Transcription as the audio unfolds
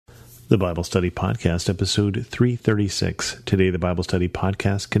The Bible Study Podcast, episode 336. Today, the Bible Study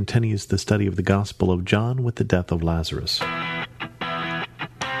Podcast continues the study of the Gospel of John with the death of Lazarus.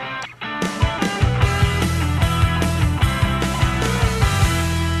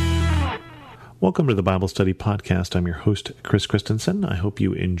 Welcome to the Bible Study Podcast. I'm your host, Chris Christensen. I hope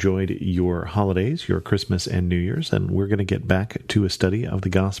you enjoyed your holidays, your Christmas and New Year's, and we're going to get back to a study of the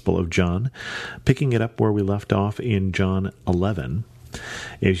Gospel of John, picking it up where we left off in John 11.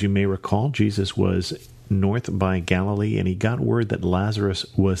 As you may recall, Jesus was north by Galilee, and he got word that Lazarus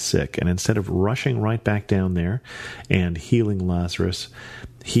was sick. And instead of rushing right back down there and healing Lazarus,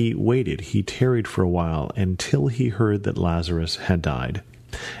 he waited. He tarried for a while until he heard that Lazarus had died.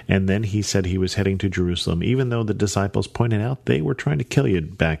 And then he said he was heading to Jerusalem, even though the disciples pointed out they were trying to kill you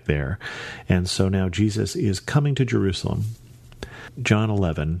back there. And so now Jesus is coming to Jerusalem. John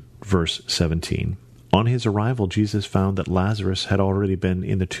 11, verse 17. On his arrival, Jesus found that Lazarus had already been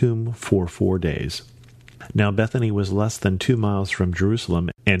in the tomb for 4 days. Now Bethany was less than 2 miles from Jerusalem,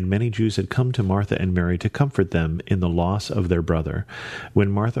 and many Jews had come to Martha and Mary to comfort them in the loss of their brother. When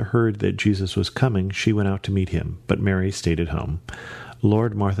Martha heard that Jesus was coming, she went out to meet him, but Mary stayed at home.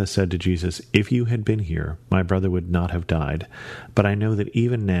 Lord, Martha said to Jesus, if you had been here, my brother would not have died. But I know that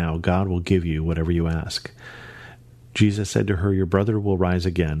even now God will give you whatever you ask. Jesus said to her, your brother will rise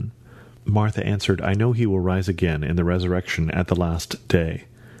again. Martha answered, I know he will rise again in the resurrection at the last day.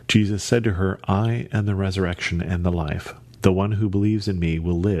 Jesus said to her, I am the resurrection and the life. The one who believes in me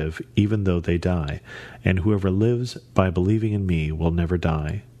will live even though they die, and whoever lives by believing in me will never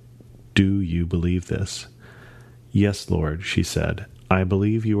die. Do you believe this? Yes, Lord, she said. I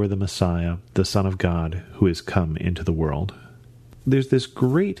believe you are the Messiah, the Son of God, who is come into the world. There's this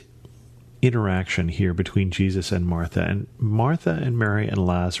great interaction here between Jesus and Martha and Mary and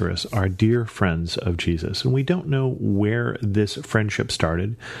Lazarus are dear friends of Jesus. And we don't know where this friendship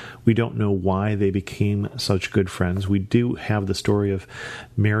started. We don't know why they became such good friends. We do have the story of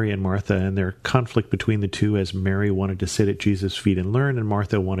Mary and Martha and their conflict between the two, as Mary wanted to sit at Jesus' feet and learn, and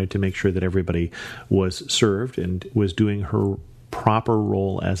Martha wanted to make sure that everybody was served and was doing her proper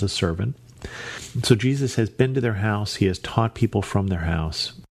role as a servant. So Jesus has been to their house. He has taught people from their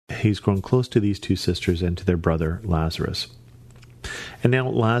house. He's grown close to these two sisters and to their brother Lazarus. And now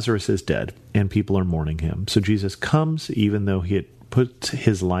Lazarus is dead, and people are mourning him. So Jesus comes, even though he had put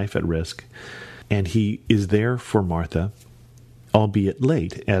his life at risk, and he is there for Martha, albeit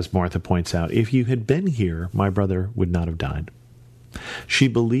late, as Martha points out. If you had been here, my brother would not have died. She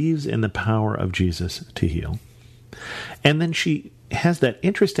believes in the power of Jesus to heal. And then she has that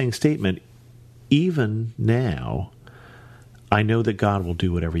interesting statement, even now, I know that God will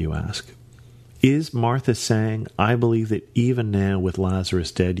do whatever you ask. Is Martha saying, I believe that even now with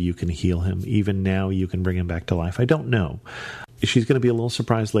Lazarus dead, you can heal him? Even now you can bring him back to life? I don't know. She's going to be a little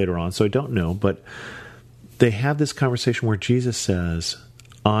surprised later on, so I don't know. But they have this conversation where Jesus says,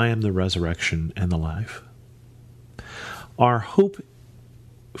 I am the resurrection and the life. Our hope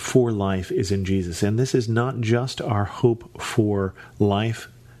for life is in Jesus. And this is not just our hope for life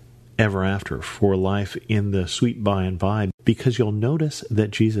ever after, for life in the sweet by and by, because you'll notice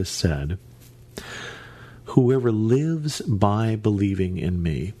that Jesus said, whoever lives by believing in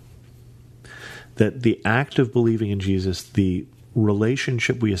me, that the act of believing in Jesus, the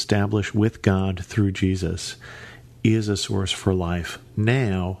relationship we establish with God through Jesus, is a source for life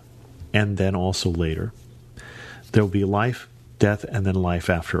now and then also later. There will be life, death, and then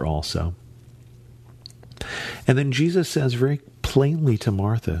life after also. And then Jesus says very plainly to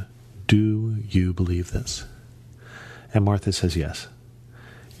Martha, do you believe this? And Martha says, yes.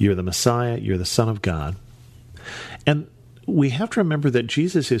 You're the Messiah. You're the Son of God. And we have to remember that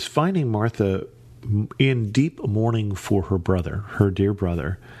Jesus is finding Martha in deep mourning for her brother, her dear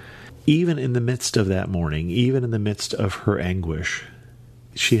brother. Even in the midst of that mourning, even in the midst of her anguish,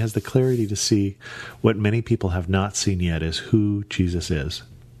 she has the clarity to see what many people have not seen yet, is who Jesus is.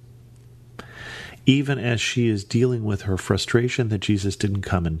 Even as she is dealing with her frustration that Jesus didn't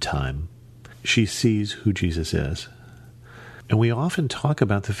come in time, she sees who Jesus is. And we often talk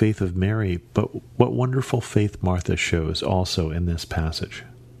about the faith of Mary, but what wonderful faith Martha shows also in this passage.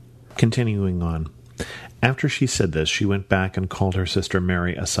 Continuing on. After she said this, she went back and called her sister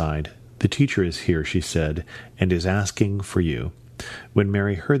Mary aside. The teacher is here, she said, and is asking for you. When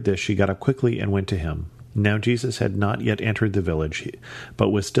Mary heard this, she got up quickly and went to him. Now Jesus had not yet entered the village, but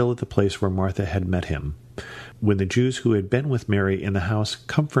was still at the place where Martha had met him. When the Jews who had been with Mary in the house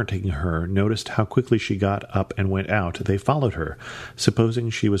comforting her noticed how quickly she got up and went out, they followed her, supposing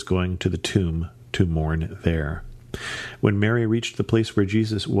she was going to the tomb to mourn there. When Mary reached the place where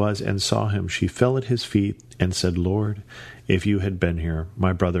Jesus was and saw him, she fell at his feet and said, "Lord, if you had been here,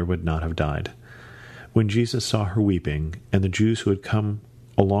 my brother would not have died." When Jesus saw her weeping, and the Jews who had come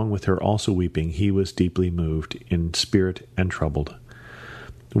along with her also weeping, he was deeply moved in spirit and troubled.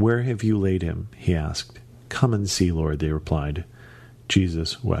 "Where have you laid him?" he asked. "Come and see, Lord," they replied.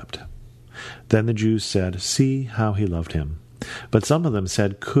 Jesus wept. Then the Jews said, "See how he loved him." But some of them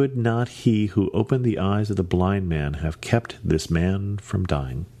said, "Could not he who opened the eyes of the blind man have kept this man from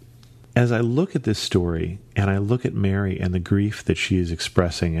dying?" As I look at this story, and I look at Mary and the grief that she is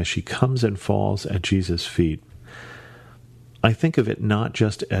expressing as she comes and falls at Jesus' feet, I think of it not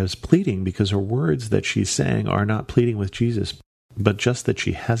just as pleading, because her words that she's saying are not pleading with Jesus, but just that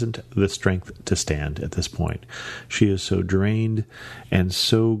she hasn't the strength to stand at this point. She is so drained and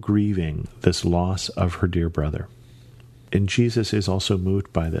so grieving this loss of her dear brother. And Jesus is also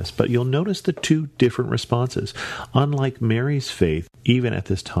moved by this. But you'll notice the two different responses. Unlike Mary's faith, even at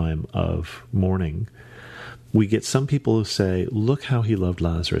this time of mourning, we get some people who say, "Look how he loved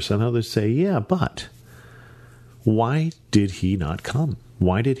Lazarus," and others say, "Yeah, but why did he not come?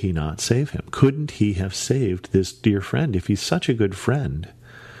 Why did he not save him? Couldn't he have saved this dear friend? If he's such a good friend,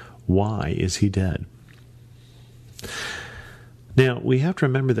 why is he dead?" Now, we have to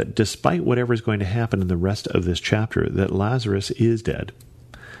remember that despite whatever is going to happen in the rest of this chapter, that Lazarus is dead,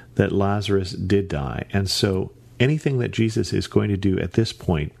 that Lazarus did die. And so anything that Jesus is going to do at this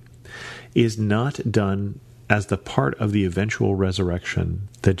point is not done as the part of the eventual resurrection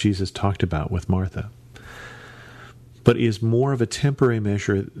that Jesus talked about with Martha, but is more of a temporary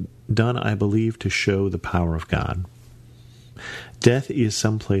measure done, I believe, to show the power of God. Death is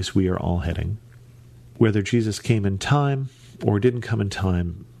someplace we are all heading. Whether Jesus came in time or didn't come in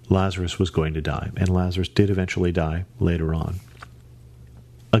time, Lazarus was going to die, and Lazarus did eventually die later on.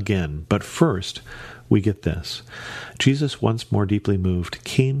 Again, but first, we get this. Jesus, once more deeply moved,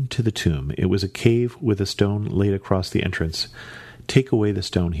 came to the tomb. It was a cave with a stone laid across the entrance. "Take away the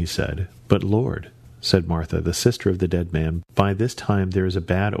stone," he said. "But Lord," said Martha, the sister of the dead man, "by this time there is a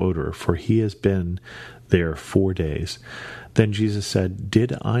bad odor, for he has been there 4 days." Then Jesus said,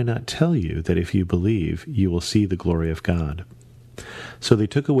 "Did I not tell you that if you believe, you will see the glory of God?" So they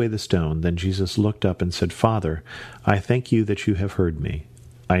took away the stone. Then Jesus looked up and said, "Father, I thank you that you have heard me.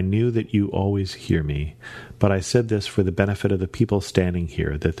 I knew that you always hear me, but I said this for the benefit of the people standing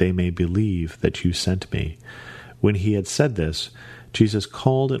here, that they may believe that you sent me." When he had said this, Jesus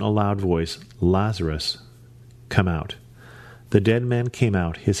called in a loud voice, "Lazarus, come out." The dead man came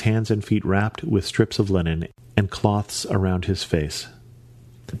out, his hands and feet wrapped with strips of linen and cloths around his face.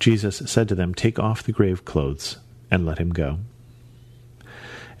 Jesus said to them, "Take off the grave clothes and let him go."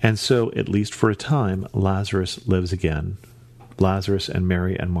 And so, at least for a time, Lazarus lives again. Lazarus and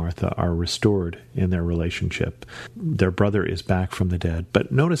Mary and Martha are restored in their relationship. Their brother is back from the dead.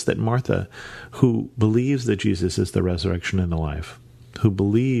 But notice that Martha, who believes that Jesus is the resurrection and the life, who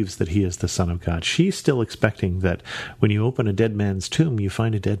believes that he is the Son of God, she's still expecting that when you open a dead man's tomb, you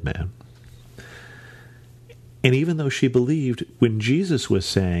find a dead man. And even though she believed when Jesus was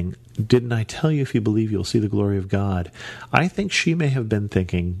saying, "Didn't I tell you if you believe you'll see the glory of God?" I think she may have been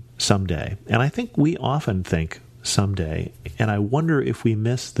thinking someday. And I think we often think someday. And I wonder if we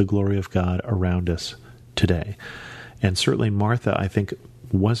miss the glory of God around us today. And certainly Martha, I think,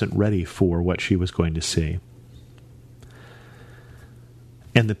 wasn't ready for what she was going to see.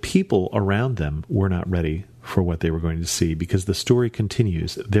 And the people around them were not ready for what they were going to see, because the story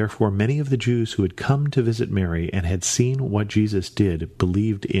continues. Therefore, many of the Jews who had come to visit Mary and had seen what Jesus did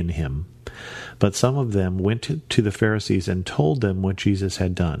believed in him. But some of them went to the Pharisees and told them what Jesus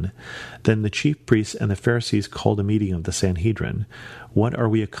had done. Then the chief priests and the Pharisees called a meeting of the Sanhedrin. "What are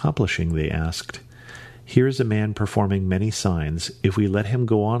we accomplishing?" they asked. "Here is a man performing many signs. If we let him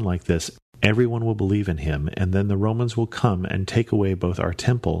go on like this, everyone will believe in him, and then the Romans will come and take away both our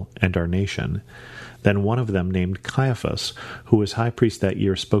temple and our nation." Then one of them, named Caiaphas, who was high priest that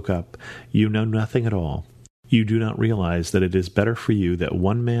year, spoke up, "You know nothing at all. You do not realize that it is better for you that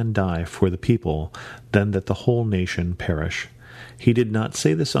one man die for the people than that the whole nation perish." He did not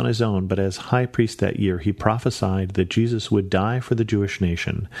say this on his own, but as high priest that year he prophesied that Jesus would die for the Jewish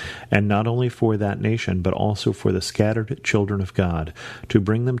nation, and not only for that nation, but also for the scattered children of God, to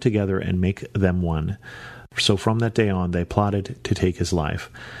bring them together and make them one. So from that day on, they plotted to take his life.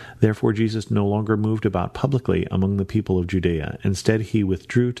 Therefore, Jesus no longer moved about publicly among the people of Judea. Instead, he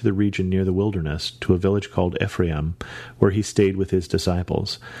withdrew to the region near the wilderness, to a village called Ephraim, where he stayed with his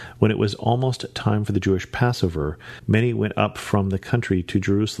disciples. When it was almost time for the Jewish Passover, many went up from the country to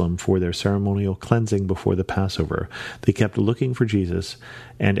Jerusalem for their ceremonial cleansing before the Passover. They kept looking for Jesus,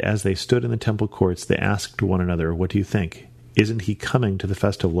 and as they stood in the temple courts, they asked one another, "What do you think? Isn't he coming to the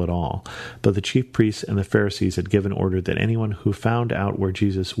festival at all?" But the chief priests and the Pharisees had given order that anyone who found out where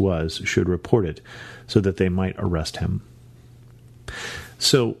Jesus was should report it, so that they might arrest him.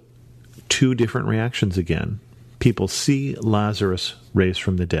 So, two different reactions again. People see Lazarus raised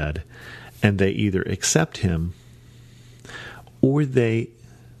from the dead, and they either accept him, or they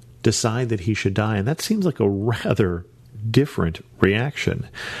decide that he should die. And that seems like a rather different reaction.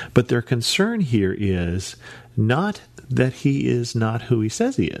 But their concern here is not that he is not who he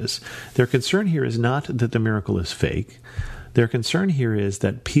says he is. Their concern here is not that the miracle is fake. Their concern here is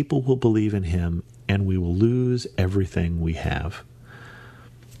that people will believe in him and we will lose everything we have.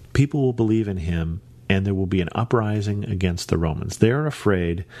 People will believe in him and there will be an uprising against the Romans. They're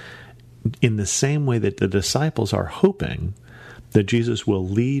afraid, in the same way that the disciples are hoping, that Jesus will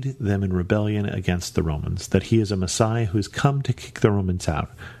lead them in rebellion against the Romans, that he is a Messiah who's come to kick the Romans out,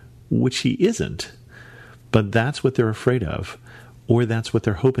 which he isn't. But that's what they're afraid of, or that's what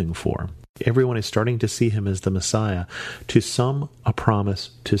they're hoping for. Everyone is starting to see him as the Messiah, to some a promise,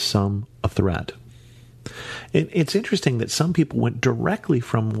 to some a threat. It's interesting that some people went directly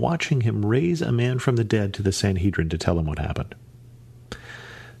from watching him raise a man from the dead to the Sanhedrin to tell him what happened.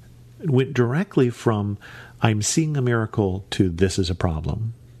 It went directly from, "I'm seeing a miracle," to "this is a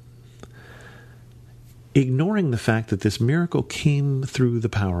problem," ignoring the fact that this miracle came through the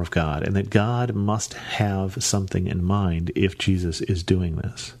power of God and that God must have something in mind if Jesus is doing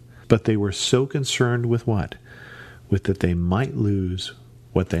this. But they were so concerned with what? With that they might lose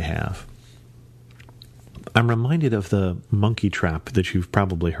what they have. I'm reminded of the monkey trap that you've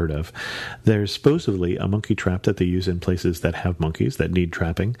probably heard of. There's supposedly a monkey trap that they use in places that have monkeys that need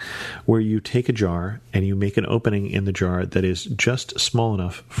trapping, where you take a jar and you make an opening in the jar that is just small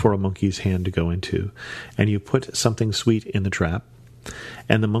enough for a monkey's hand to go into. And you put something sweet in the trap,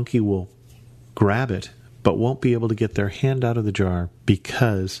 and the monkey will grab it, but won't be able to get their hand out of the jar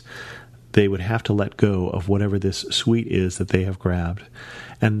because they would have to let go of whatever this sweet is that they have grabbed.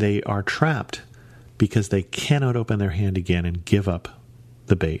 And they are trapped because they cannot open their hand again and give up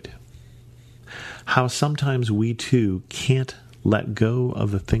the bait. How sometimes we too can't let go of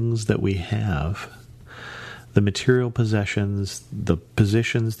the things that we have, the material possessions, the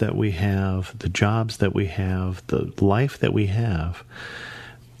positions that we have, the jobs that we have, the life that we have.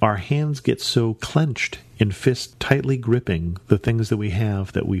 Our hands get so clenched in fists tightly gripping the things that we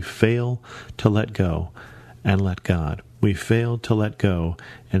have that we fail to let go and let God. We fail to let go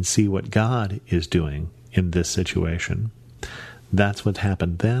and see what God is doing in this situation. That's what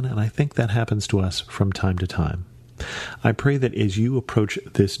happened then, and I think that happens to us from time to time. I pray that as you approach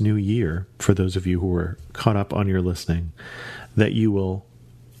this new year, for those of you who are caught up on your listening, that you will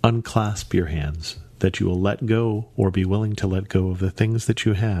unclasp your hands, that you will let go or be willing to let go of the things that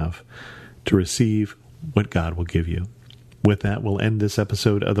you have to receive what God will give you. With that, we'll end this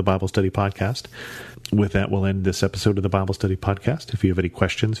episode of the Bible Study Podcast. If you have any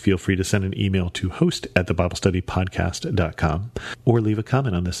questions, feel free to send an email to host@thebiblestudypodcast.com or leave a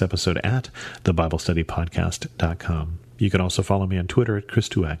comment on this episode at thebiblestudypodcast.com. You can also follow me on Twitter at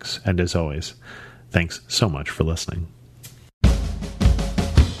Chris2X. And as always, thanks so much for listening.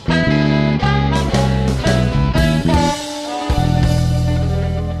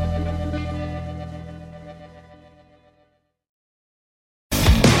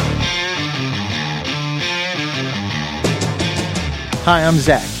 Hi, I'm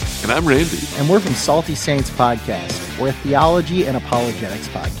Zach. And I'm Randy. And we're from Salty Saints Podcast. We're a theology and apologetics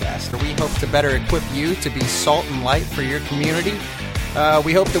podcast. We hope to better equip you to be salt and light for your community.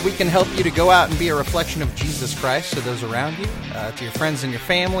 We hope that we can help you to go out and be a reflection of Jesus Christ to those around you, to your friends and your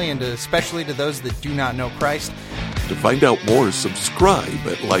family, and especially to those that do not know Christ. To find out more, subscribe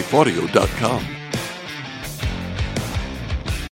at lifeaudio.com.